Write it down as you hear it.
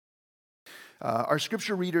Our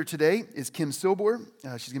scripture reader today is Kim Silbor.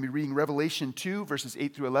 She's going to be reading Revelation 2, verses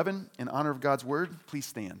 8 through 11. In honor of God's word, please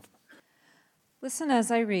stand. Listen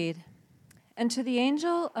as I read. And to the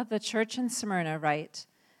angel of the church in Smyrna write,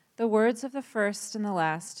 the words of the first and the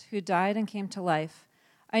last, who died and came to life.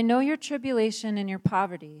 I know your tribulation and your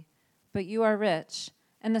poverty, but you are rich,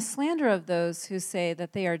 and the slander of those who say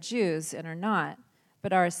that they are Jews and are not,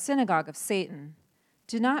 but are a synagogue of Satan.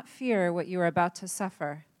 Do not fear what you are about to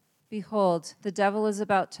suffer. Behold, the devil is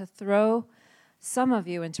about to throw some of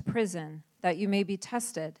you into prison, that you may be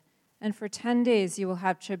tested, and for 10 days you will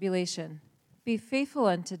have tribulation. Be faithful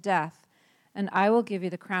unto death, and I will give you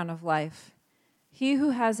the crown of life. He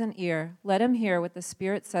who has an ear, let him hear what the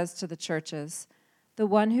Spirit says to the churches. The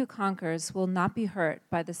one who conquers will not be hurt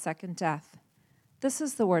by the second death. This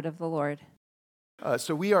is the word of the Lord.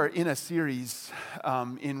 So we are in a series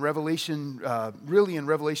in Revelation, really in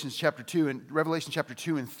Revelation chapter 2. In Revelation chapter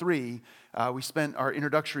 2 and 3, we spent our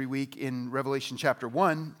introductory week in Revelation chapter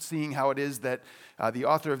 1, seeing how it is that the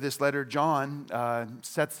author of this letter, John,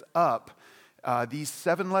 sets up these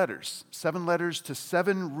seven letters to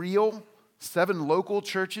seven local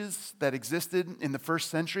churches that existed in the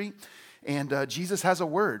first century. And Jesus has a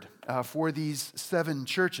word for these seven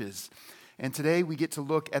churches. And today we get to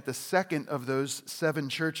look at the second of those seven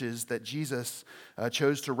churches that Jesus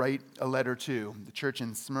chose to write a letter to, the church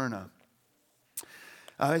in Smyrna.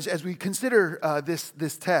 As we consider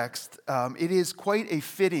this text, it is quite a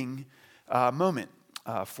fitting moment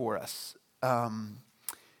for us.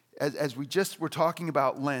 As we just were talking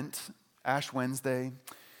about Lent, Ash Wednesday,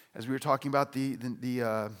 as we were talking about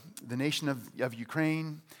the nation of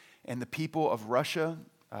Ukraine and the people of Russia.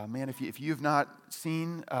 If you have not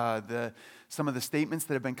seen some of the statements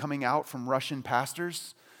that have been coming out from Russian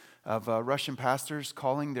pastors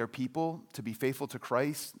calling their people to be faithful to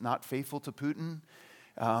Christ, not faithful to Putin,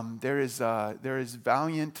 there is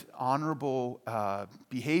valiant, honorable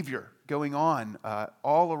behavior going on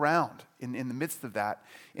all around in the midst of that,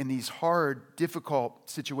 in these hard, difficult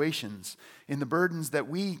situations, in the burdens that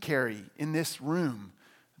we carry in this room.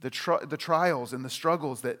 The trials and the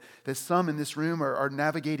struggles that some in this room are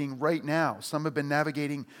navigating right now. Some have been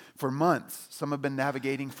navigating for months. Some have been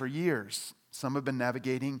navigating for years. Some have been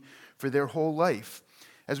navigating for their whole life.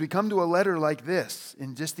 As we come to a letter like this,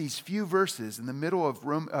 in just these few verses in the middle of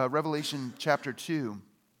Revelation chapter 2,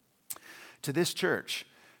 to this church,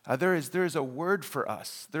 there is a word for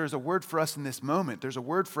us. There is a word for us in this moment. There's a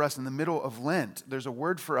word for us in the middle of Lent. There's a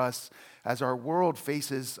word for us as our world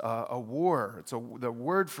faces a war. The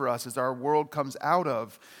word for us as our world comes out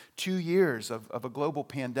of 2 years of a global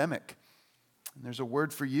pandemic. And there's a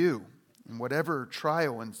word for you in whatever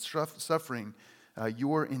trial and suffering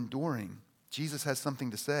you're enduring. Jesus has something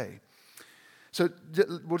to say. So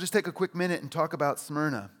we'll just take a quick minute and talk about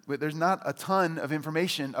Smyrna. There's not a ton of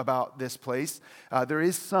information about this place. There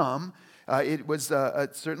is some. It was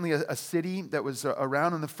certainly a city that was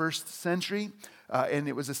around in the first century. And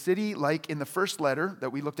it was a city like in the first letter that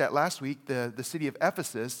we looked at last week, the city of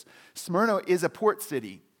Ephesus. Smyrna is a port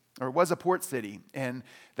city, or was a port city. And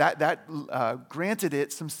that granted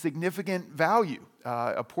it some significant value.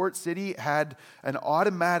 A port city had an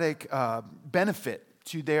automatic benefit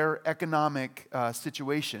to their economic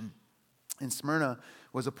situation. And Smyrna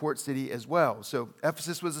was a port city as well. So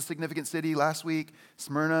Ephesus was a significant city last week.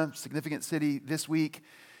 Smyrna, significant city this week.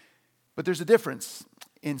 But there's a difference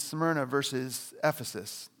in Smyrna versus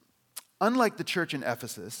Ephesus. Unlike the church in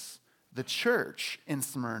Ephesus, the church in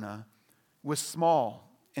Smyrna was small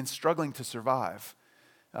and struggling to survive.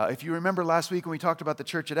 If you remember last week when we talked about the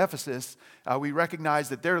church at Ephesus, we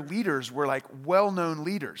recognized that their leaders were like well-known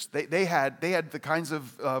leaders. They had the kinds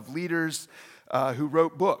of leaders who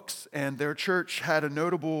wrote books, and their church had a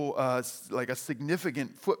notable, like a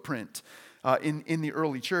significant footprint in the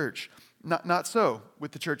early church. Not so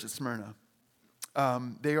with the church at Smyrna.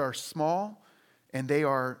 They are small and they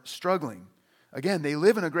are struggling. Again, they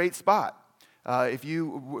live in a great spot.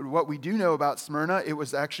 What we do know about Smyrna, it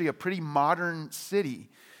was actually a pretty modern city.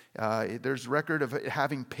 There's record of it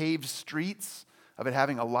having paved streets, of it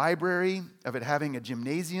having a library, of it having a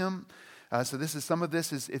gymnasium. So some of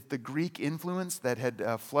this is the Greek influence that had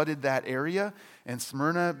flooded that area, and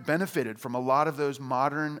Smyrna benefited from a lot of those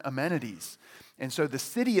modern amenities. And so the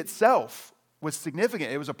city itself was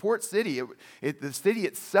significant. It was a port city. The city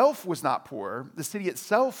itself was not poor. The city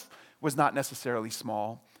itself was not necessarily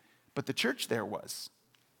small, but the church there was.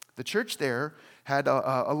 The church there had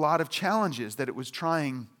a lot of challenges that it was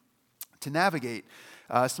trying to navigate.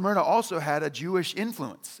 Smyrna also had a Jewish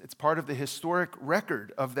influence. It's part of the historic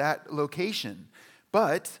record of that location.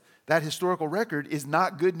 But that historical record is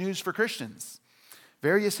not good news for Christians.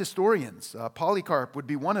 Various historians, Polycarp would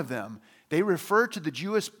be one of them, they refer to the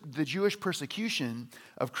Jewish persecution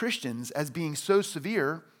of Christians as being so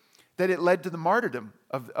severe that it led to the martyrdom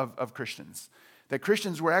of Christians. That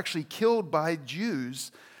Christians were actually killed by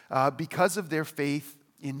Jews because of their faith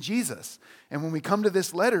in Jesus. And when we come to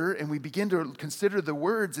this letter and we begin to consider the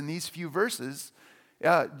words in these few verses,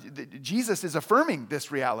 Jesus is affirming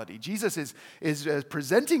this reality. Jesus is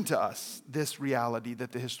presenting to us this reality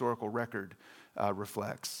that the historical record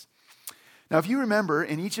reflects. Now, if you remember,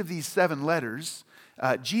 in each of these 7 letters,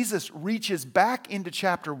 Jesus reaches back into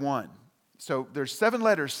chapter 1. So there's 7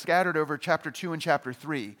 letters scattered over chapter 2 and chapter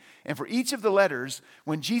 3. And for each of the letters,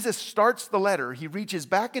 when Jesus starts the letter, he reaches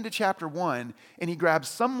back into chapter 1 and he grabs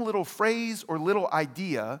some little phrase or little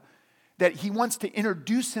idea that he wants to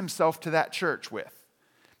introduce himself to that church with.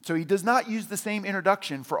 So he does not use the same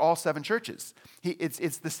introduction for all 7 churches.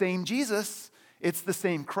 It's the same Jesus, it's the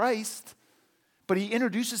same Christ, but he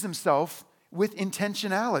introduces himself with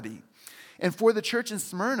intentionality. And for the church in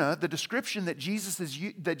Smyrna, the description that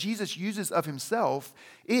Jesus uses of himself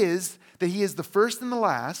is that he is the first and the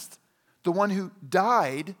last, the one who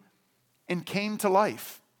died and came to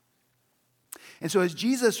life. And so as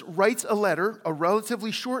Jesus writes a letter, a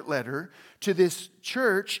relatively short letter, to this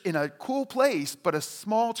church in a cool place, but a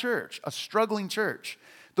small church, a struggling church,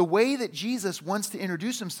 the way that Jesus wants to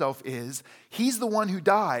introduce himself is he's the one who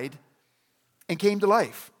died and came to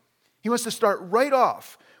life. He wants to start right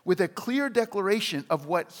off with a clear declaration of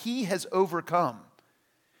what he has overcome.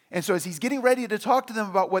 And so as he's getting ready to talk to them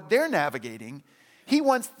about what they're navigating, he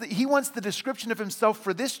wants the description of himself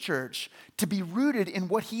for this church to be rooted in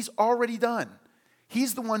what he's already done.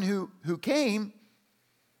 He's the one who came,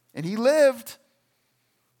 and he lived,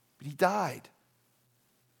 but he died.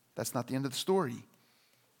 That's not the end of the story.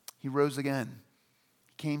 He rose again.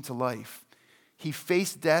 He came to life. He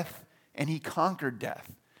faced death, and he conquered death.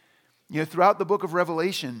 You know, throughout the book of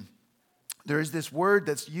Revelation, there is this word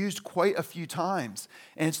that's used quite a few times.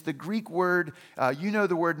 And it's the Greek word,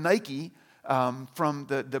 the word Nike from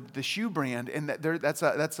the shoe brand. And that's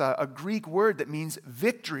a Greek word that means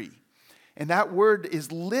victory. And that word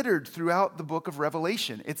is littered throughout the book of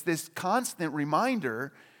Revelation. It's this constant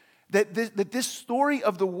reminder that this story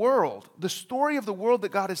of the world that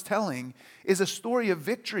God is telling, is a story of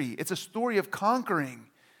victory. It's a story of conquering.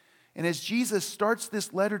 And as Jesus starts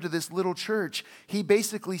this letter to this little church, he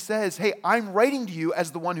basically says, hey, I'm writing to you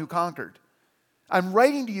as the one who conquered. I'm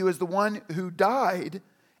writing to you as the one who died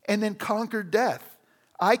and then conquered death.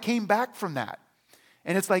 I came back from that.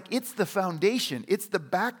 And it's like it's the foundation, it's the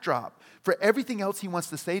backdrop for everything else he wants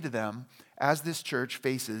to say to them as this church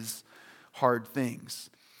faces hard things.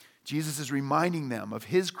 Jesus is reminding them of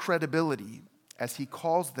his credibility as he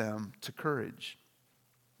calls them to courage.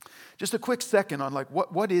 Just a quick second on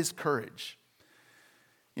what is courage?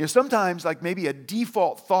 You know, sometimes maybe a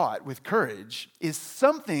default thought with courage is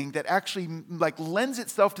something that actually lends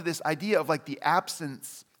itself to this idea of the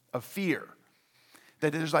absence of fear.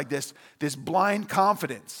 That there's this blind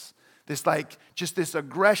confidence, this just this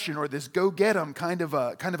aggression or this go get 'em kind of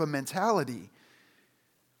a mentality.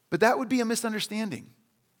 But that would be a misunderstanding.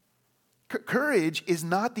 Courage is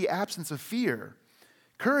not the absence of fear.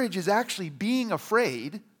 Courage is actually being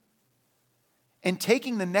afraid and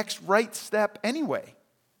taking the next right step anyway.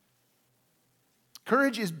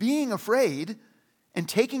 Courage is being afraid and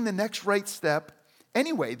taking the next right step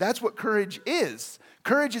anyway. That's what courage is.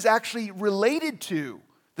 Courage is actually related to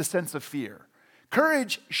the sense of fear.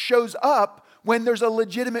 Courage shows up when there's a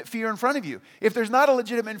legitimate fear in front of you. If there's not a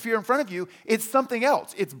legitimate fear in front of you, it's something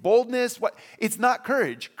else. It's boldness. It's not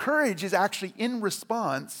courage. Courage is actually in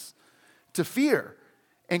response to fear.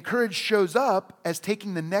 And courage shows up as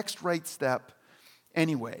taking the next right step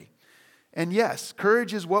anyway. And yes,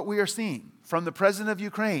 courage is what we are seeing from the president of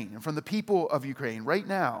Ukraine and from the people of Ukraine right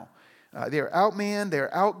now. They are outmanned, they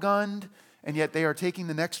are outgunned, and yet they are taking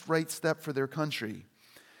the next right step for their country.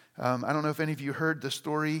 I don't know if any of you heard the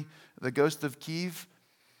story, The Ghost of Kyiv.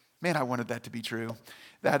 Man, I wanted that to be true.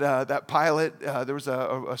 That pilot, there was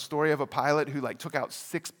a story of a pilot who took out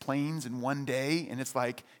 6 planes in one day, and it's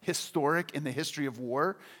historic in the history of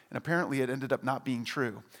war, and apparently it ended up not being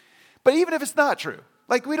true. But even if it's not true,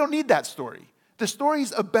 we don't need that story. The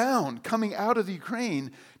stories abound coming out of the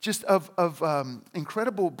Ukraine just of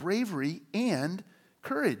incredible bravery and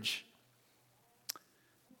courage.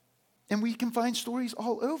 And we can find stories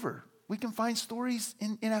all over. We can find stories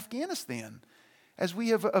in Afghanistan, as we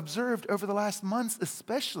have observed over the last months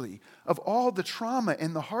especially, of all the trauma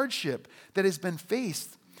and the hardship that has been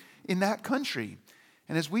faced in that country.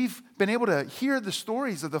 And as we've been able to hear the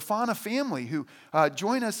stories of the Fana family who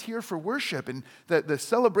join us here for worship, and the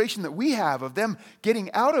celebration that we have of them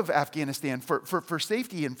getting out of Afghanistan for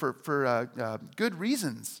safety and for good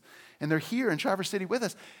reasons, and they're here in Traverse City with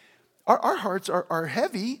us, our hearts are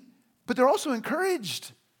heavy, but they're also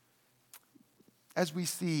encouraged as we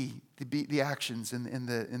see the actions and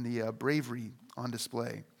the bravery on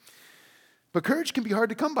display. But courage can be hard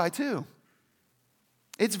to come by too.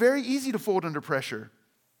 It's very easy to fold under pressure,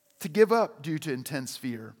 to give up due to intense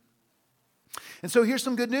fear. And so here's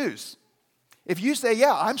some good news. If you say,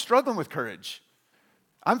 yeah, I'm struggling with courage,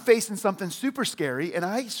 I'm facing something super scary and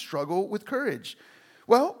I struggle with courage.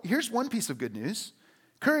 Well, here's one piece of good news.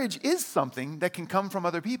 Courage is something that can come from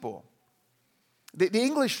other people. The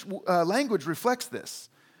English language reflects this.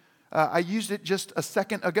 I used it just a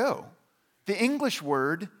second ago. The English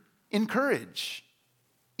word encourage.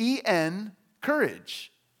 E-N,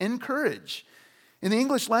 courage. Encourage. In the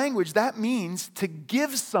English language, that means to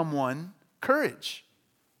give someone courage.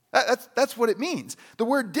 That's what it means. The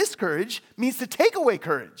word discourage means to take away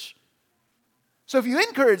courage. So if you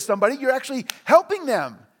encourage somebody, you're actually helping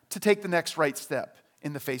them to take the next right step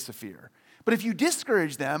in the face of fear. But if you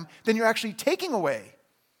discourage them, then you're actually taking away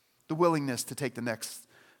the willingness to take the next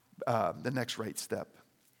right step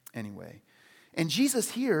anyway. And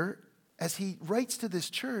Jesus here, as he writes to this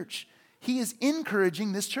church, he is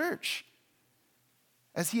encouraging this church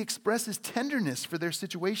as he expresses tenderness for their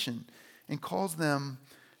situation and calls them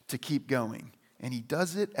to keep going. And he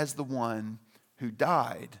does it as the one who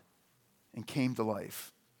died and came to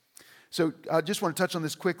life. So I just want to touch on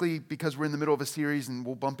this quickly because we're in the middle of a series and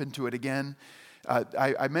we'll bump into it again.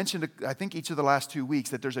 I mentioned, I think each of the last 2 weeks,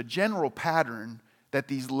 that there's a general pattern that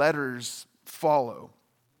these letters follow.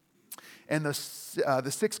 And the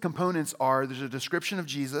 6 components are, there's a description of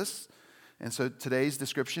Jesus. And so today's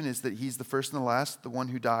description is that he's the first and the last, the one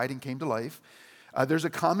who died and came to life. There's a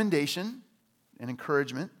commendation and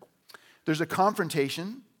encouragement. There's a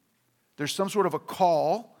confrontation. There's some sort of a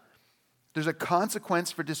call. There's a consequence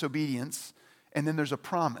for disobedience. And then there's a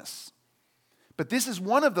promise. But this is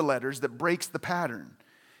one of the letters that breaks the pattern.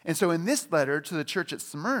 And so in this letter to the church at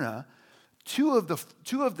Smyrna, two of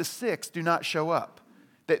the 6 do not show up.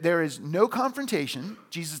 That there is no confrontation.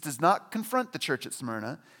 Jesus does not confront the church at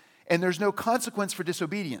Smyrna. And there's no consequence for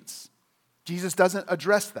disobedience. Jesus doesn't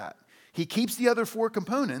address that. He keeps the other 4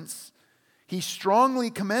 components. He strongly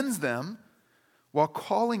commends them while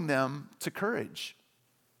calling them to courage.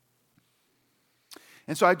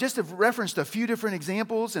 And so I just have referenced a few different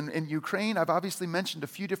examples. In Ukraine, I've obviously mentioned a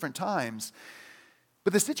few different times.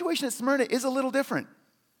 But the situation at Smyrna is a little different.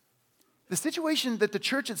 The situation that the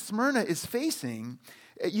church at Smyrna is facing,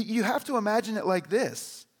 you have to imagine it like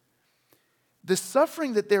this. The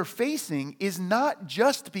suffering that they're facing is not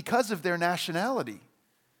just because of their nationality.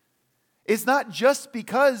 It's not just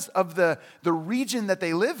because of the region that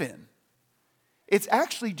they live in. It's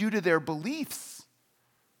actually due to their beliefs.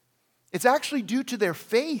 It's actually due to their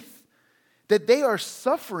faith that they are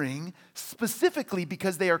suffering specifically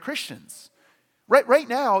because they are Christians. Right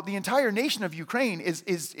now, the entire nation of Ukraine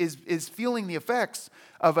is feeling the effects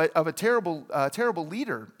of a terrible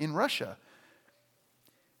leader in Russia.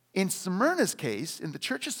 In Smyrna's case, in the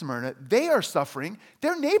church of Smyrna, they are suffering.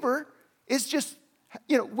 Their neighbor is just,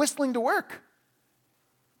 whistling to work.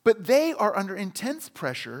 But they are under intense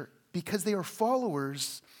pressure because they are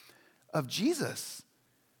followers of Jesus.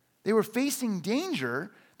 They were facing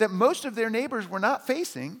danger that most of their neighbors were not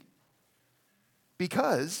facing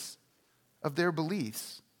because of their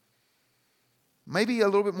beliefs. Maybe a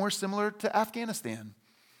little bit more similar to Afghanistan.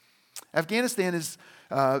 Afghanistan is,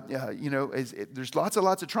 there's lots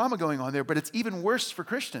of trauma going on there, but it's even worse for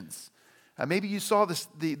Christians. Maybe you saw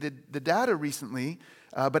the data recently,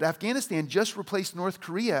 but Afghanistan just replaced North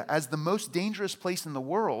Korea as the most dangerous place in the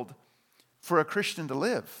world for a Christian to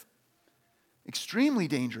live. Extremely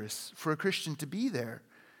dangerous for a Christian to be there.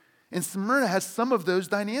 And Smyrna has some of those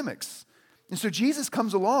dynamics. And so Jesus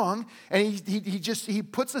comes along and he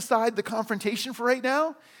puts aside the confrontation for right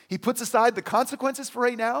now. He puts aside the consequences for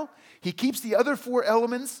right now. He keeps the other 4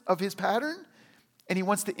 elements of his pattern, and he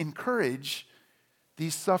wants to encourage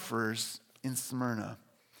these sufferers in Smyrna.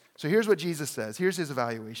 So here's what Jesus says. Here's his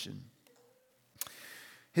evaluation.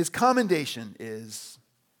 His commendation is,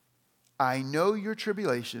 I know your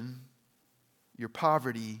tribulation, your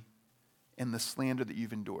poverty, and the slander that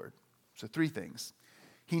you've endured. So 3 things.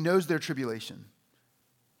 He knows their tribulation.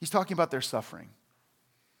 He's talking about their suffering.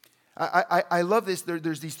 I love this.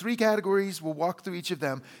 There's these 3 categories. We'll walk through each of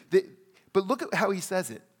them. But look at how he says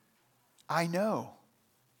it. I know.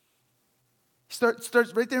 He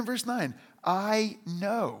starts right there in verse 9. I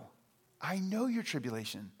know. I know your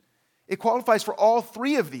tribulation. It qualifies for all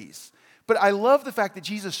three of these. But I love the fact that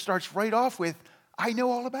Jesus starts right off with, I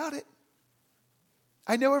know all about it.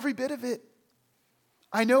 I know every bit of it.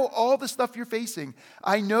 I know all the stuff you're facing.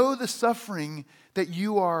 I know the suffering that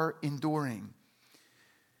you are enduring.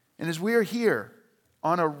 And as we are here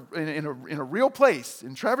in a real place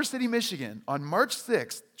in Traverse City, Michigan, on March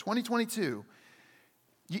 6th, 2022,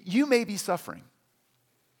 you may be suffering.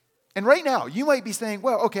 And right now, you might be saying,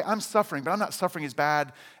 well, okay, I'm suffering, but I'm not suffering as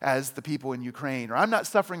bad as the people in Ukraine, or I'm not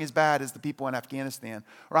suffering as bad as the people in Afghanistan,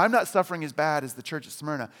 or I'm not suffering as bad as the church at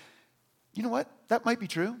Smyrna. You know what? That might be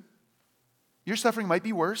true. Your suffering might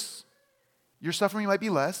be worse. Your suffering might be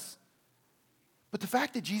less. But the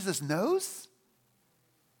fact that Jesus knows,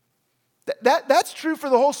 that's true for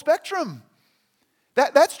the whole spectrum.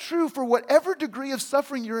 That's true for whatever degree of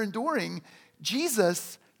suffering you're enduring.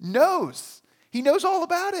 Jesus knows. He knows all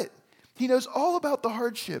about it. He knows all about the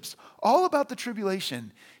hardships, all about the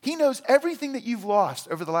tribulation. He knows everything that you've lost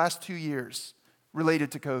over the last 2 years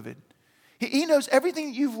related to COVID. He knows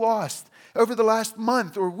everything that you've lost over the last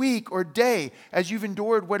month or week or day as you've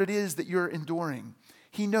endured what it is that you're enduring.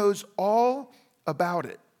 He knows all about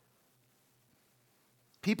it.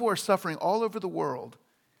 People are suffering all over the world,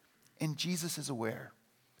 and Jesus is aware.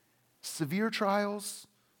 Severe trials,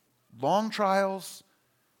 long trials,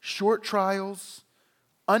 short trials,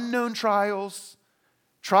 unknown trials,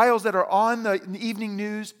 trials that are on the evening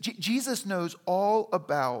news. Jesus knows all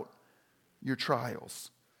about your trials.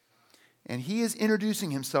 And he is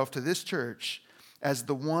introducing himself to this church as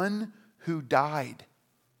the one who died.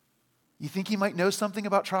 You think he might know something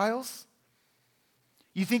about trials?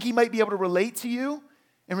 You think he might be able to relate to you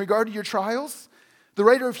in regard to your trials? The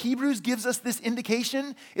writer of Hebrews gives us this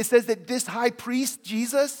indication. It says that this high priest,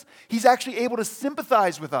 Jesus, he's actually able to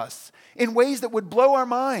sympathize with us in ways that would blow our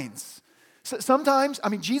minds. So sometimes,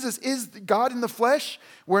 Jesus is God in the flesh.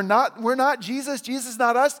 We're not Jesus. Jesus is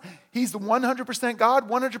not us. He's the 100% God,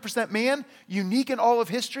 100% man, unique in all of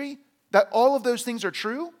history. That all of those things are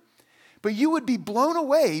true. But you would be blown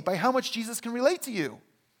away by how much Jesus can relate to you.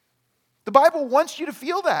 The Bible wants you to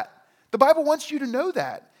feel that. The Bible wants you to know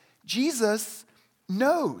that. Jesus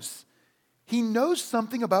knows. He knows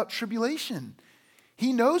something about tribulation.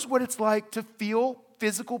 He knows what it's like to feel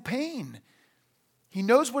physical pain. He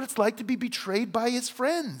knows what it's like to be betrayed by his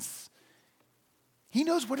friends. He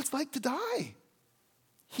knows what it's like to die.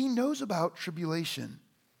 He knows about tribulation.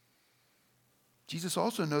 Jesus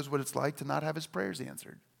also knows what it's like to not have his prayers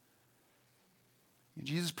answered.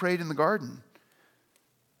 Jesus prayed in the garden,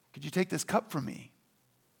 could you take this cup from me?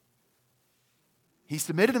 He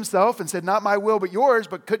submitted himself and said, not my will, but yours,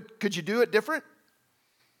 but could you do it different?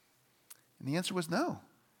 And the answer was no.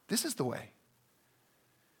 This is the way.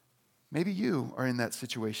 Maybe you are in that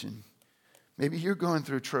situation. Maybe you're going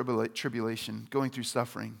through tribulation, going through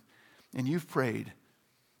suffering, and you've prayed,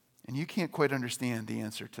 and you can't quite understand the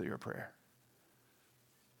answer to your prayer.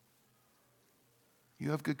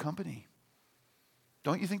 You have good company.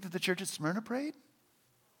 Don't you think that the church at Smyrna prayed?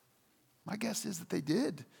 My guess is that they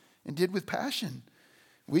did, and did with passion.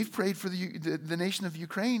 We've prayed for the nation of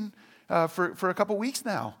Ukraine for a couple weeks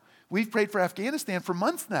now. We've prayed for Afghanistan for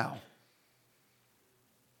months now.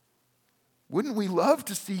 Wouldn't we love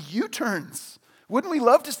to see U-turns? Wouldn't we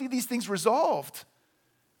love to see these things resolved?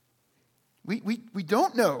 We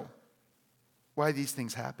don't know why these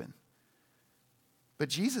things happen. But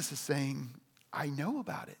Jesus is saying, I know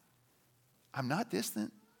about it. I'm not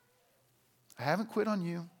distant. I haven't quit on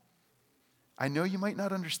you. I know you might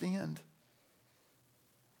not understand.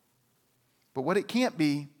 But what it can't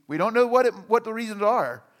be, we don't know what the reasons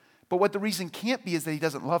are, but what the reason can't be is that he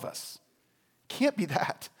doesn't love us. Can't be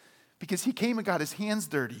that. Because he came and got his hands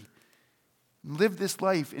dirty, and lived this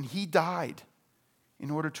life, and he died in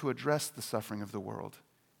order to address the suffering of the world,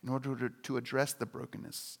 in order to address the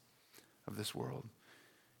brokenness of this world.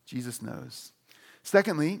 Jesus knows.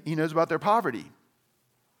 Secondly, he knows about their poverty.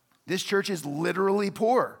 This church is literally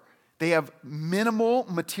poor. They have minimal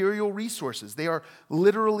material resources. They are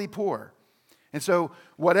literally poor. And so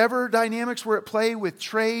whatever dynamics were at play with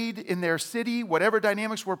trade in their city, whatever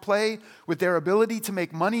dynamics were at play with their ability to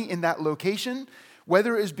make money in that location,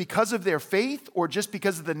 whether it was because of their faith or just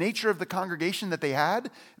because of the nature of the congregation that they had,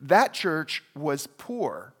 that church was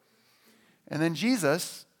poor. And then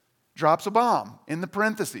Jesus drops a bomb in the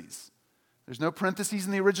parentheses. There's no parentheses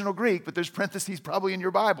in the original Greek, but there's parentheses probably in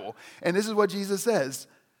your Bible. And this is what Jesus says,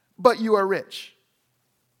 but you are rich.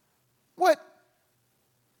 What?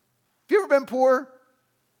 Have you ever been poor?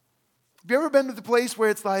 Have you ever been to the place where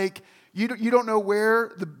it's like you don't know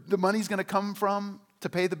where the money's going to come from to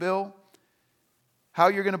pay the bill? How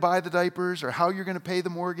you're going to buy the diapers or how you're going to pay the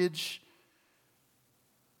mortgage?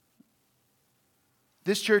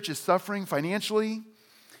 This church is suffering financially,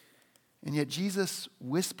 and yet Jesus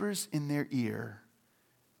whispers in their ear,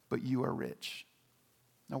 but you are rich.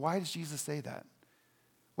 Now, why does Jesus say that?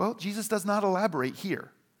 Well, Jesus does not elaborate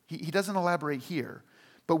here. He doesn't elaborate here,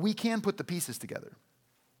 but we can put the pieces together.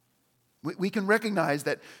 We can recognize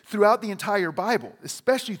that throughout the entire Bible,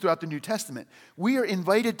 especially throughout the New Testament, we are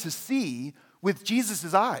invited to see with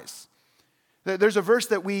Jesus' eyes. There's a verse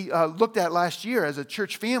that we looked at last year as a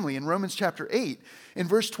church family in Romans chapter 8. In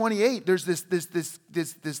verse 28, there's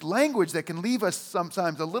this language that can leave us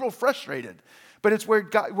sometimes a little frustrated. But it's where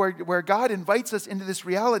God invites us into this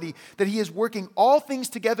reality that he is working all things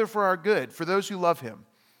together for our good, for those who love him.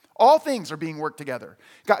 All things are being worked together.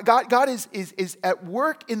 God is at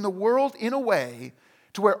work in the world in a way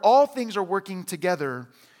to where all things are working together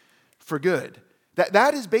for good.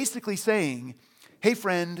 That is basically saying, hey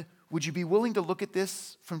friend, would you be willing to look at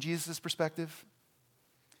this from Jesus' perspective?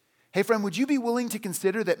 Hey friend, would you be willing to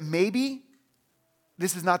consider that maybe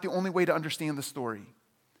this is not the only way to understand the story?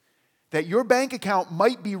 That your bank account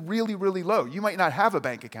might be really, really low. You might not have a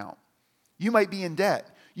bank account. You might be in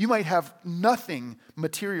debt. You might have nothing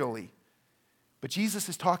materially. But Jesus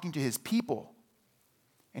is talking to his people,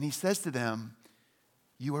 and he says to them,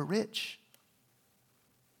 you are rich.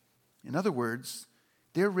 In other words,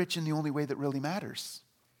 they're rich in the only way that really matters.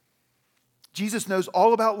 Jesus knows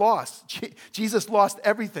all about loss. Jesus lost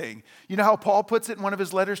everything. You know how Paul puts it in one of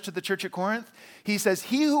his letters to the church at Corinth? He says,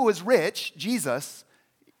 he who was rich, Jesus,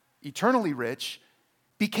 eternally rich,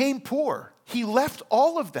 became poor. He left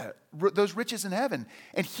all of those riches in heaven,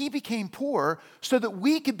 and he became poor so that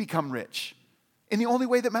we could become rich in the only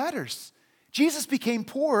way that matters. Jesus became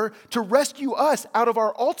poor to rescue us out of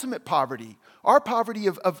our ultimate poverty, our poverty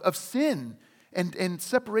of sin and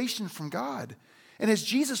separation from God. And as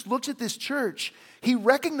Jesus looks at this church, he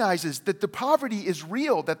recognizes that the poverty is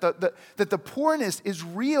real, that the poorness is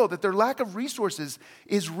real, that their lack of resources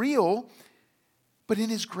is real. But in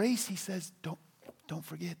his grace, he says, don't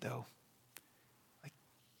forget though, like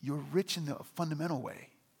you're rich in the fundamental way.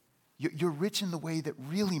 You're rich in the way that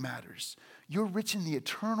really matters. You're rich in the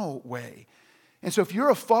eternal way. And so if you're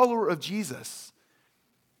a follower of Jesus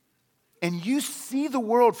and you see the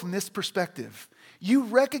world from this perspective, you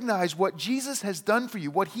recognize what Jesus has done for you,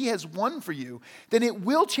 what he has won for you, then it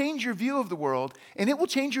will change your view of the world and it will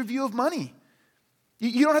change your view of money.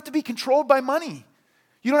 You don't have to be controlled by money.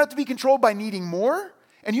 You don't have to be controlled by needing more,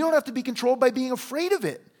 and you don't have to be controlled by being afraid of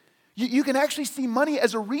it. You can actually see money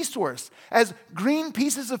as a resource, as green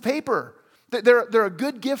pieces of paper. They're a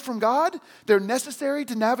good gift from God. They're necessary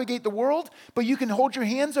to navigate the world, but you can hold your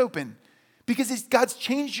hands open because God's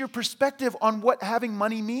changed your perspective on what having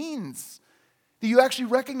money means. That you actually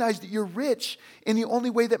recognize that you're rich in the only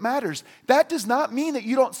way that matters. That does not mean that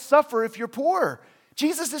you don't suffer if you're poor.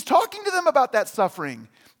 Jesus is talking to them about that suffering.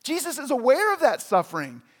 Jesus is aware of that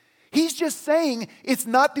suffering. He's just saying it's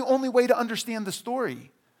not the only way to understand the story.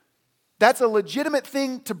 That's a legitimate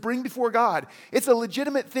thing to bring before God. It's a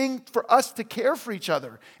legitimate thing for us to care for each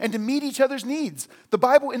other and to meet each other's needs. The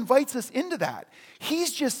Bible invites us into that.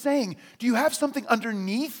 He's just saying, do you have something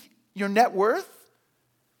underneath your net worth?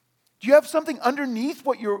 Do you have something underneath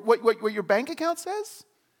what your bank account says?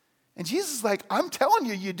 And Jesus is like, I'm telling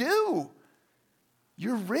you, you do.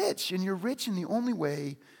 You're rich, and you're rich in the only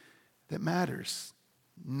way that matters.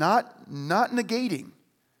 Not negating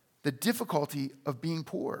the difficulty of being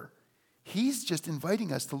poor. He's just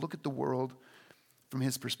inviting us to look at the world from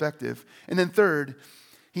his perspective. And then third,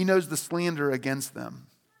 he knows the slander against them.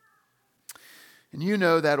 And you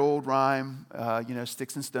know that old rhyme,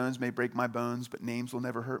 sticks and stones may break my bones, but names will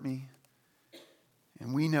never hurt me.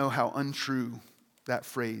 And we know how untrue that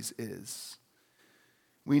phrase is.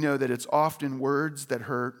 We know that it's often words that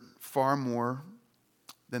hurt far more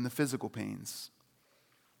than the physical pains.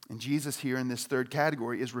 And Jesus here in this third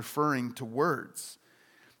category is referring to words.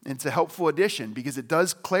 And it's a helpful addition because it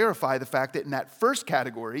does clarify the fact that in that first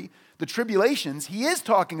category, the tribulations, he is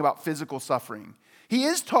talking about physical suffering. He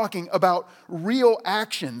is talking about real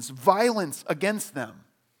actions, violence against them.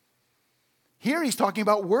 Here he's talking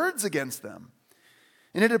about words against them.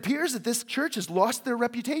 And it appears that this church has lost their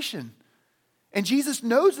reputation. And Jesus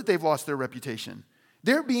knows that they've lost their reputation.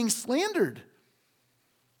 They're being slandered.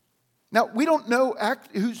 Now, we don't know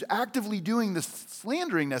who's actively doing the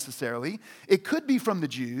slandering necessarily. It could be from the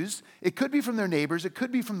Jews. It could be from their neighbors. It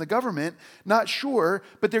could be from the government. Not sure,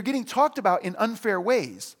 but they're getting talked about in unfair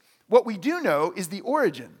ways. What we do know is the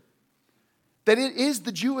origin. That it is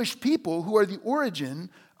the Jewish people who are the origin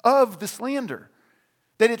of the slander.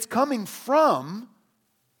 That it's coming from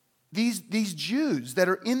these Jews that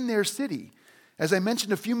are in their city. As I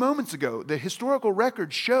mentioned a few moments ago, the historical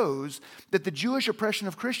record shows that the Jewish oppression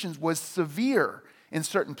of Christians was severe in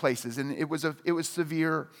certain places, and it was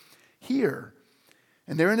severe here.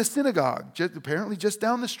 And they're in a synagogue, apparently just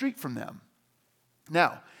down the street from them.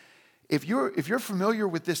 Now, if you're familiar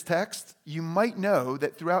with this text, you might know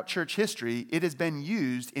that throughout church history, it has been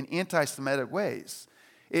used in anti-Semitic ways.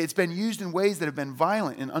 It's been used in ways that have been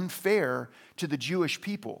violent and unfair to the Jewish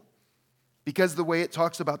people because of the way it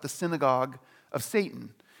talks about the synagogue of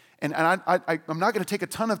Satan. And I'm not going to take a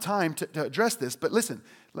ton of time to address this, but listen,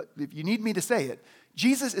 if you need me to say it,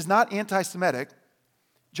 Jesus is not anti-Semitic.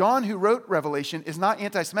 John, who wrote Revelation, is not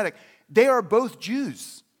anti-Semitic. They are both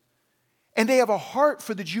Jews. And they have a heart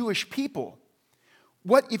for the Jewish people.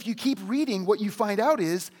 If you keep reading, what you find out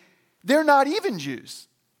is they're not even Jews,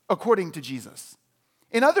 according to Jesus.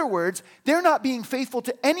 In other words, they're not being faithful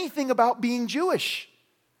to anything about being Jewish.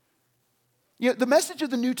 The message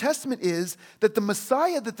of the New Testament is that the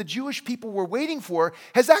Messiah that the Jewish people were waiting for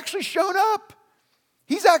has actually shown up.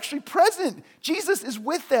 He's actually present. Jesus is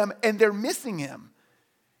with them, and they're missing him.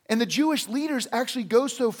 And the Jewish leaders actually go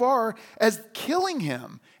so far as killing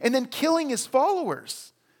him and then killing his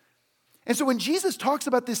followers. And so when Jesus talks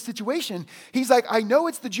about this situation, he's like, I know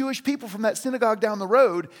it's the Jewish people from that synagogue down the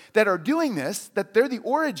road that are doing this, that they're the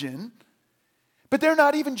origin, but they're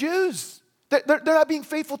not even Jews. They're not being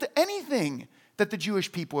faithful to anything that the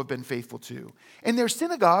Jewish people have been faithful to. And their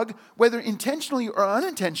synagogue, whether intentionally or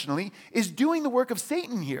unintentionally, is doing the work of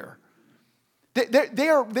Satan here. They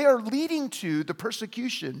are leading to the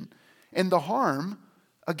persecution and the harm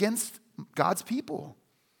against God's people.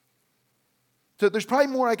 So there's probably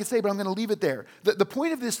more I could say, but I'm going to leave it there. The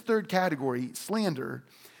point of this third category, slander,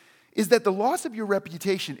 is that the loss of your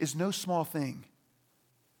reputation is no small thing.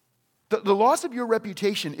 The loss of your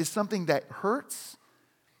reputation is something that hurts.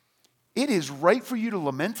 It is right for you to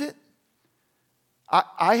lament it.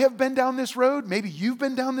 I have been down this road, maybe you've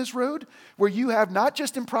been down this road, where you have not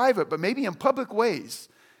just in private, but maybe in public ways,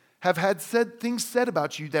 have had things said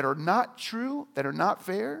about you that are not true, that are not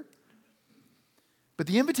fair. But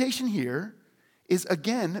the invitation here is,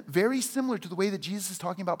 again, very similar to the way that Jesus is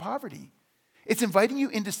talking about poverty. It's inviting you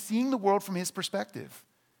into seeing the world from his perspective.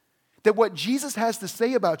 That what Jesus has to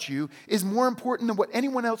say about you is more important than what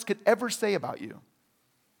anyone else could ever say about you.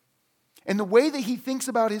 And the way that he thinks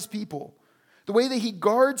about his people, the way that he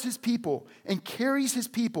guards his people and carries his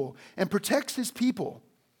people and protects his people,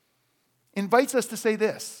 invites us to say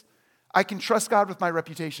this: I can trust God with my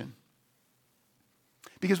reputation.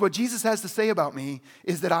 Because what Jesus has to say about me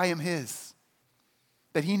is that I am his,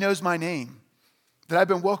 that he knows my name, that I've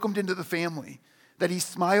been welcomed into the family, that he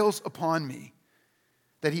smiles upon me,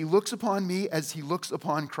 that he looks upon me as he looks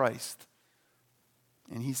upon Christ.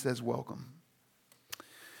 And he says, welcome.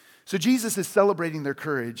 So Jesus is celebrating their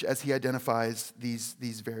courage as he identifies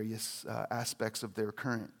these various aspects of their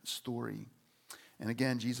current story. And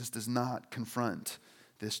again, Jesus does not confront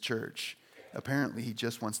this church. Apparently, he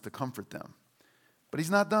just wants to comfort them. But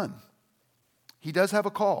he's not done. He does have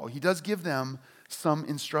a call. He does give them some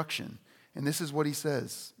instruction. And this is what he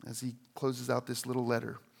says as he closes out this little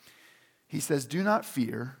letter. He says, do not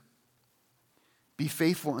fear, be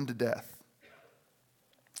faithful unto death.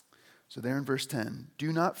 So there in verse 10,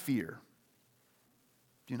 do not fear.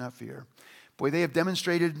 Do not fear. Boy, they have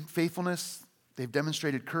demonstrated faithfulness. They've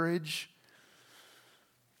demonstrated courage.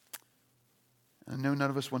 I know none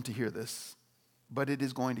of us want to hear this, but it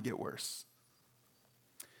is going to get worse.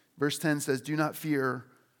 Verse 10 says, do not fear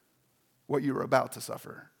what you are about to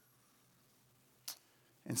suffer.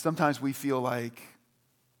 And sometimes we feel like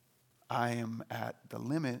I am at the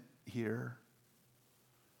limit here.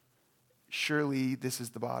 Surely this is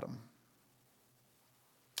the bottom.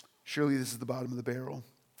 Surely this is the bottom of the barrel.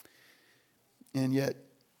 And yet,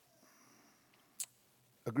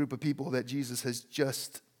 a group of people that Jesus has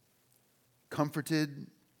just comforted,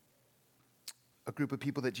 a group of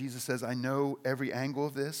people that Jesus says, I know every angle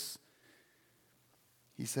of this.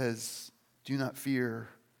 He says, do not fear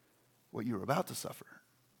what you are about to suffer.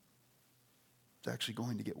 It's actually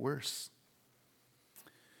going to get worse.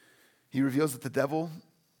 He reveals that the devil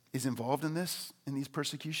is involved in these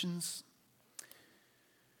persecutions.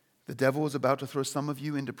 The devil is about to throw some of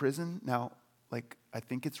you into prison. Now, I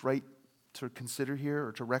think it's right to consider here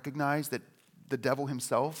or to recognize that the devil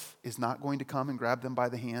himself is not going to come and grab them by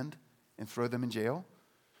the hand and throw them in jail.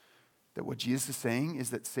 That what Jesus is saying is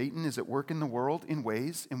that Satan is at work in the world in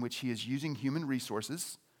ways in which he is using human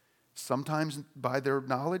resources, sometimes by their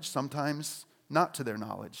knowledge, sometimes not to their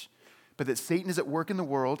knowledge. But that Satan is at work in the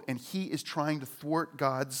world and he is trying to thwart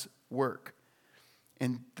God's work.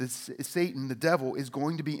 And Satan, the devil, is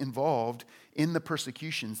going to be involved in the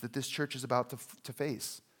persecutions that this church is about to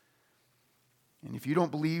face. And if you don't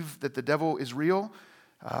believe that the devil is real,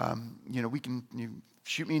 you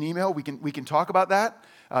shoot me an email. We can talk about that.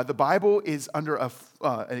 The Bible is under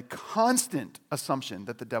a constant assumption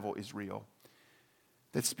that the devil is real.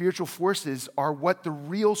 That spiritual forces are what the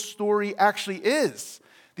real story actually is.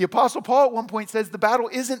 The Apostle Paul at one point says the battle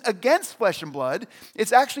isn't against flesh and blood.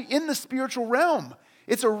 It's actually in the spiritual realm.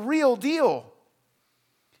 It's a real deal.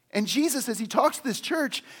 And Jesus, as he talks to this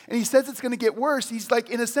church and he says it's going to get worse, he's like,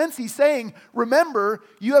 in a sense, he's saying, remember,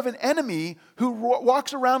 you have an enemy who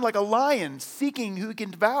walks around like a lion seeking who he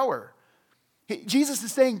can devour. Jesus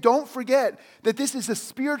is saying, don't forget that this is a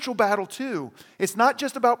spiritual battle too. It's not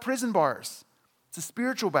just about prison bars. It's a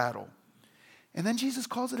spiritual battle. And then Jesus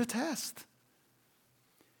calls it a test.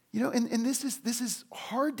 And this is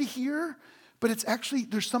hard to hear, but it's actually,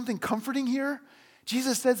 there's something comforting here.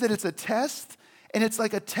 Jesus says that it's a test, and it's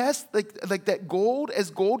like a test, like that gold,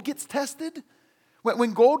 as gold gets tested.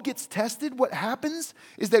 When gold gets tested, what happens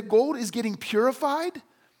is that gold is getting purified,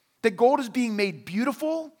 that gold is being made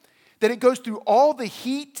beautiful, that it goes through all the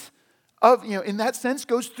heat of, in that sense,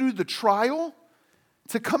 goes through the trial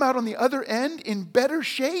to come out on the other end in better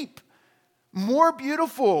shape, more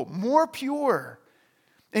beautiful, more pure.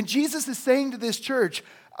 And Jesus is saying to this church,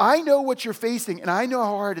 I know what you're facing, and I know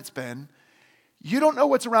how hard it's been. You don't know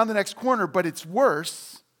what's around the next corner, but it's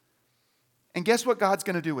worse. And guess what God's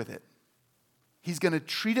going to do with it? He's going to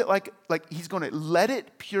treat it like he's going to let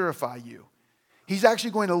it purify you. He's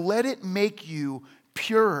actually going to let it make you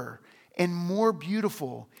purer and more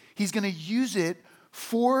beautiful. He's going to use it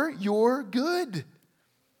for your good.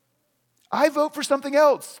 I vote for something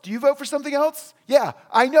else. Do you vote for something else? Yeah,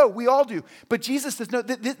 I know, we all do. But Jesus says, no,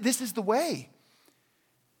 this is the way.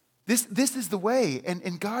 This is the way.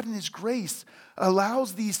 And God in his grace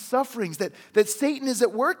allows these sufferings that Satan is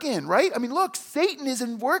at work in, right? I mean, look, Satan is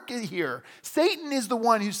in work here. Satan is the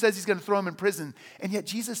one who says he's going to throw him in prison. And yet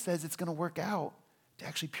Jesus says it's going to work out to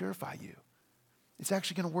actually purify you. It's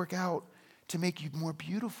actually going to work out to make you more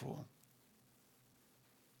beautiful.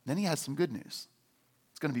 Then he has some good news.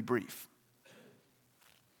 It's going to be brief.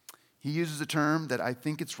 He uses a term that I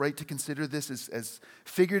think it's right to consider this as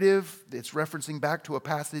figurative. It's referencing back to a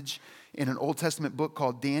passage in an Old Testament book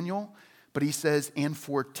called Daniel. But he says, and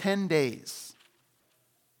for 10 days,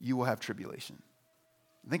 you will have tribulation.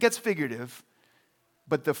 I think that's figurative.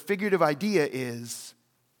 But the figurative idea is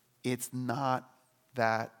it's not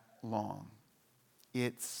that long.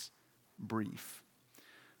 It's brief.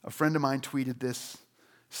 A friend of mine tweeted this: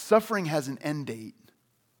 suffering has an end date.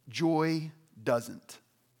 Joy doesn't.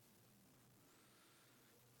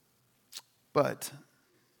 But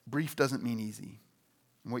brief doesn't mean easy.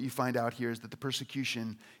 And what you find out here is that the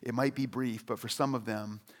persecution, it might be brief, but for some of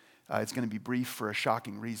them, it's going to be brief for a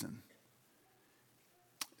shocking reason.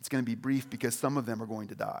 It's going to be brief because some of them are going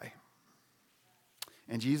to die.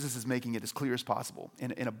 And Jesus is making it as clear as possible.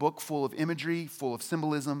 In a book full of imagery, full of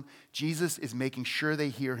symbolism, Jesus is making sure they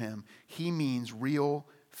hear him. He means real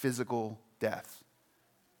physical death.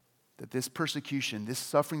 That this persecution, this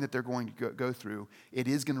suffering that they're going to go through, it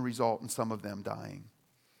is going to result in some of them dying.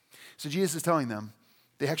 So Jesus is telling them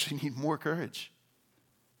they actually need more courage.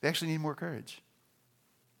 They actually need more courage.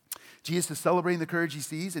 Jesus is celebrating the courage he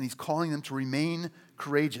sees, and he's calling them to remain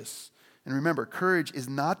courageous. And remember, courage is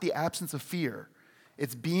not the absence of fear.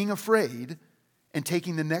 It's being afraid and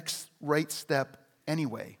taking the next right step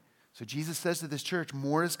anyway. So Jesus says to this church,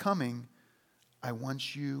 more is coming. I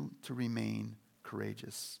want you to remain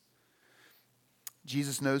courageous.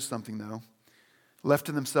 Jesus knows something, though. Left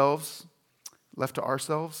to themselves, left to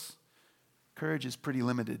ourselves, courage is pretty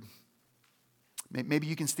limited. Maybe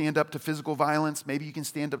you can stand up to physical violence. Maybe you can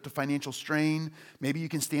stand up to financial strain. Maybe you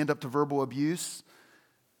can stand up to verbal abuse.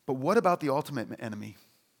 But what about the ultimate enemy?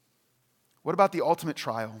 What about the ultimate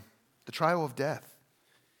trial? The trial of death.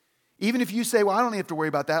 Even if you say, well, I don't have to worry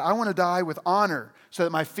about that. I want to die with honor so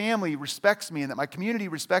that my family respects me and that my community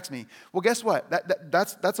respects me. Well, guess what?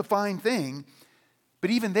 That's a fine thing. But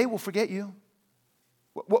even they will forget you.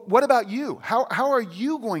 What about you? How are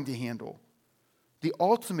you going to handle the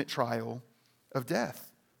ultimate trial of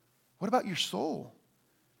death? What about your soul?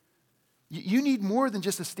 You need more than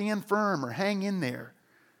just to stand firm or hang in there.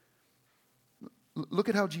 Look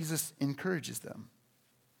at how Jesus encourages them.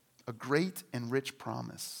 A great and rich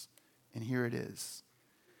promise. And here it is.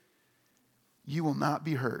 You will not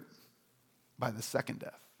be hurt by the second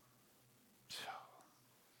death.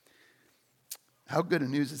 How good a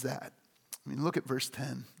news is that? I mean, look at verse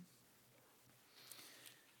 10.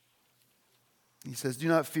 He says, do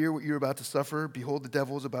not fear what you're about to suffer. Behold, the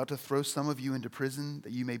devil is about to throw some of you into prison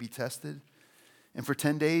that you may be tested. And for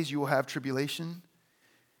 10 days you will have tribulation.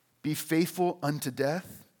 Be faithful unto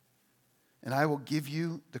death, and I will give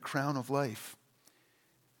you the crown of life.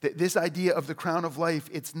 This idea of the crown of life,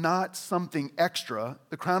 it's not something extra.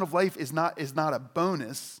 The crown of life is not a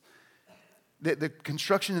bonus. The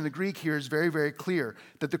construction in the Greek here is very, very clear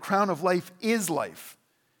that the crown of life is life.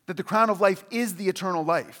 That the crown of life is the eternal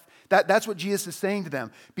life. That's what Jesus is saying to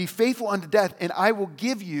them. Be faithful unto death, and I will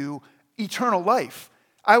give you eternal life.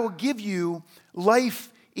 I will give you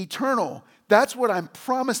life eternal. That's what I'm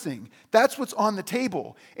promising. That's what's on the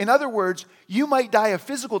table. In other words, you might die a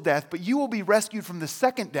physical death, but you will be rescued from the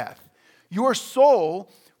second death. Your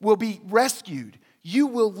soul will be rescued. You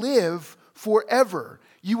will live forever.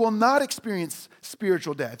 You will not experience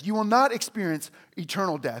spiritual death. You will not experience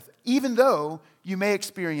eternal death, even though you may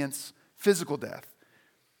experience physical death.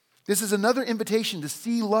 This is another invitation to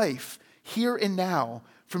see life here and now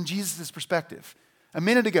from Jesus' perspective. A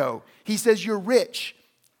minute ago, he says you're rich,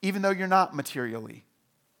 even though you're not materially.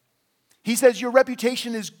 He says your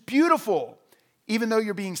reputation is beautiful, even though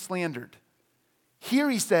you're being slandered. Here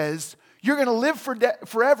he says you're going to live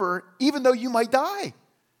forever, even though you might die.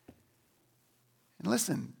 And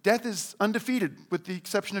listen, death is undefeated with the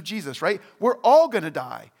exception of Jesus, right? We're all going to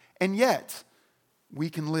die, and yet we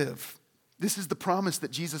can live. This is the promise that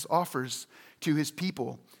Jesus offers to his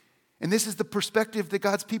people. And this is the perspective that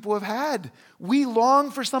God's people have had. We long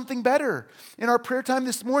for something better. In our prayer time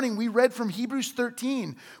this morning, we read from Hebrews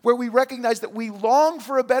 13, where we recognize that we long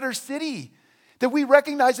for a better city. That we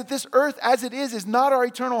recognize that this earth as it is not our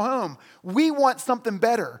eternal home. We want something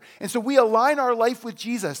better. And so we align our life with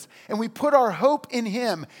Jesus, and we put our hope in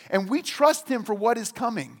him, and we trust him for what is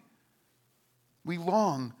coming. We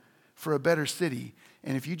long for a better city.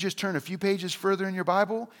 And if you just turn a few pages further in your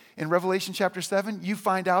Bible, in Revelation chapter 7, you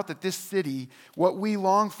find out that this city, what we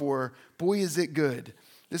long for, boy, is it good.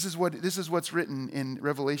 This is what's written in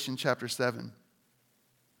Revelation chapter 7.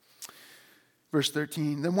 Verse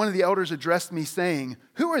 13, then one of the elders addressed me saying,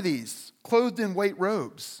 who are these, clothed in white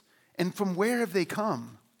robes? And from where have they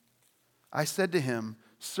come? I said to him,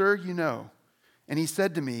 sir, you know. And he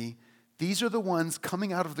said to me, these are the ones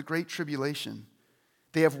coming out of the great tribulation.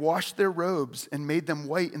 They have washed their robes and made them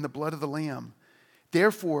white in the blood of the Lamb.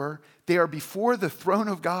 Therefore, they are before the throne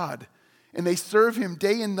of God, and they serve him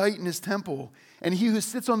day and night in his temple. And he who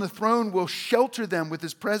sits on the throne will shelter them with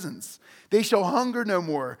his presence. They shall hunger no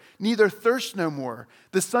more, neither thirst no more.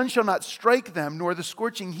 The sun shall not strike them, nor the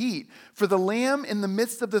scorching heat. For the Lamb in the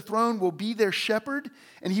midst of the throne will be their shepherd,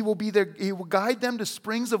 and he will guide them to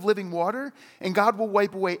springs of living water, and God will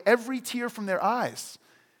wipe away every tear from their eyes.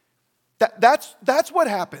 That's what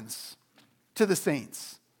happens to the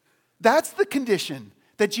saints. That's the condition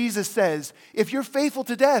that Jesus says, if you're faithful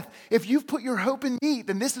to death, if you've put your hope in me,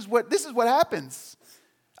 then this is what happens.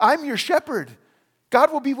 I'm your shepherd.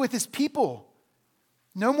 God will be with his people.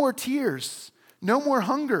 No more tears, no more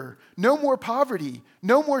hunger, no more poverty,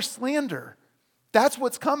 no more slander. That's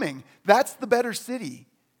what's coming. That's the better city.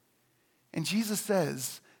 And Jesus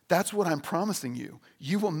says, that's what I'm promising you.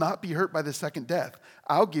 You will not be hurt by the second death.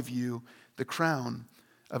 I'll give you the crown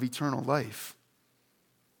of eternal life.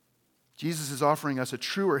 Jesus is offering us a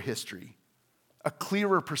truer history, a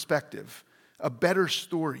clearer perspective, a better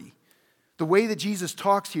story. The way that Jesus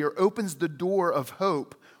talks here opens the door of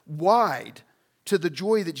hope wide to the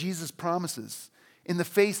joy that Jesus promises in the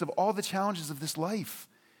face of all the challenges of this life.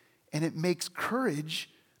 And it makes courage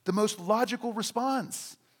the most logical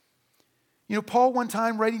response. You know, Paul one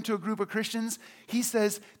time writing to a group of Christians, he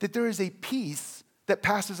says that there is a peace that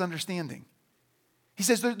passes understanding. He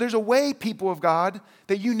says there's a way, people of God,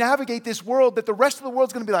 that you navigate this world that the rest of the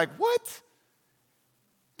world's going to be like, what?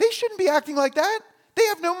 They shouldn't be acting like that. They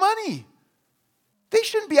have no money. They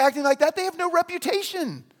shouldn't be acting like that. They have no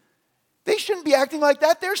reputation. They shouldn't be acting like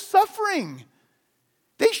that. They're suffering.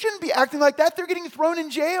 They shouldn't be acting like that. They're getting thrown in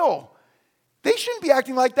jail. They shouldn't be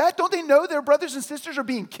acting like that. Don't they know their brothers and sisters are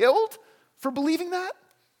being killed for believing that?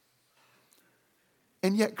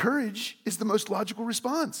 And yet courage is the most logical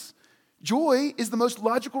response. Joy is the most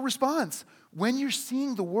logical response when you're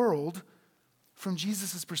seeing the world from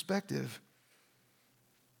Jesus' perspective.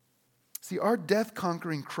 See, our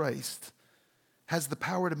death-conquering Christ has the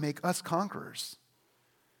power to make us conquerors.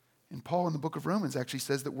 And Paul in the book of Romans actually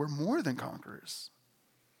says that we're more than conquerors.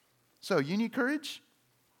 So, you need courage?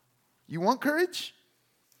 You want courage?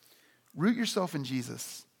 Root yourself in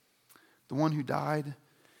Jesus, the one who died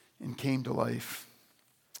and came to life.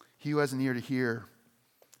 He who has an ear to hear,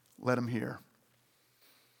 let him hear.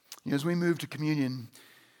 You know, as we move to communion,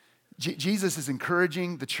 Jesus is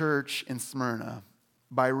encouraging the church in Smyrna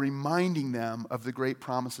by reminding them of the great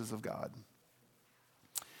promises of God.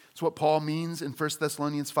 It's what Paul means in 1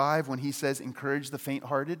 Thessalonians 5 when he says, encourage the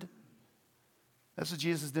faint-hearted. That's what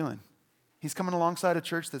Jesus is doing. He's coming alongside a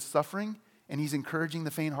church that's suffering, and he's encouraging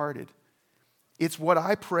the faint-hearted. It's what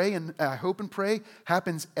I pray and I hope and pray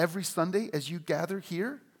happens every Sunday as you gather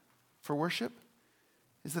here for worship,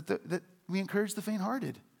 is that we encourage the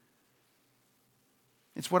faint-hearted.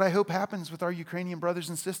 It's what I hope happens with our Ukrainian brothers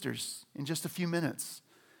and sisters in just a few minutes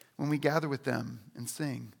when we gather with them and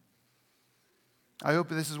sing. I hope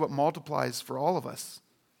this is what multiplies for all of us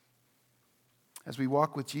as we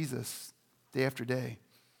walk with Jesus day after day.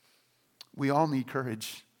 We all need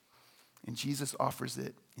courage, and Jesus offers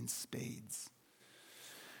it in spades.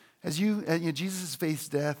 As Jesus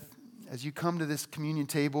faced death, as you come to this communion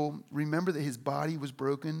table, remember that his body was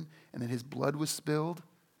broken and that his blood was spilled.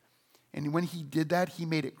 And when he did that, he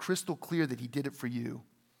made it crystal clear that he did it for you.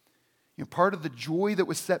 Part of the joy that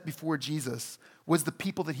was set before Jesus was the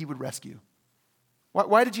people that he would rescue.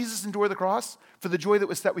 Why did Jesus endure the cross? For the joy that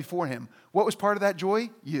was set before him. What was part of that joy?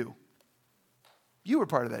 You. You were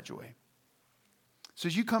part of that joy. So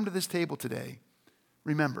as you come to this table today,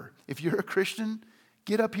 remember, if you're a Christian,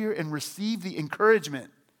 get up here and receive the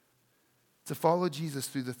encouragement to follow Jesus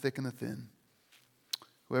through the thick and the thin.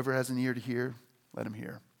 Whoever has an ear to hear, let him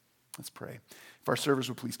hear. Let's pray. If our servers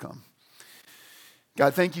would please come.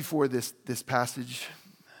 God, thank you for this passage.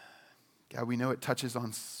 God, we know it touches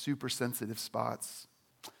on super sensitive spots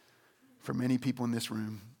for many people in this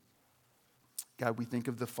room. God, we think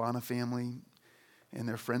of the Fana family and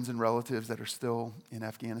their friends and relatives that are still in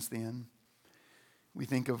Afghanistan. We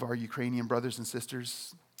think of our Ukrainian brothers and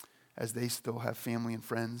sisters as they still have family and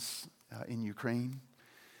friends in Ukraine.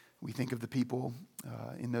 We think of the people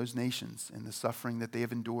in those nations and the suffering that they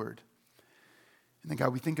have endured. And then,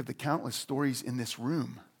 God, we think of the countless stories in this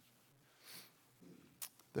room.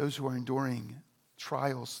 Those who are enduring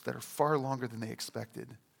trials that are far longer than they expected.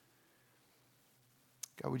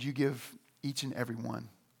 God, would you give each and every one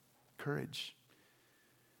courage?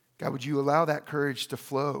 God, would you allow that courage to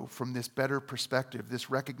flow from this better perspective,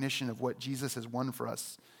 this recognition of what Jesus has won for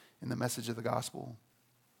us in the message of the gospel?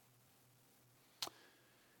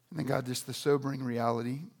 And then, God, just the sobering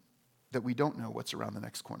reality that we don't know what's around the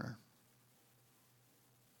next corner.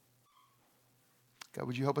 God,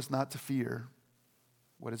 would you help us not to fear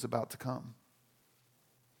what is about to come?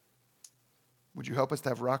 Would you help us to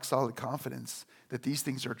have rock-solid confidence that these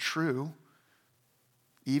things are true,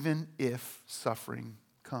 even if suffering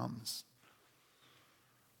comes?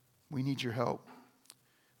 We need your help.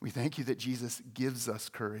 We thank you that Jesus gives us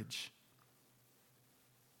courage.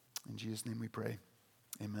 In Jesus' name we pray.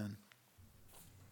 Amen.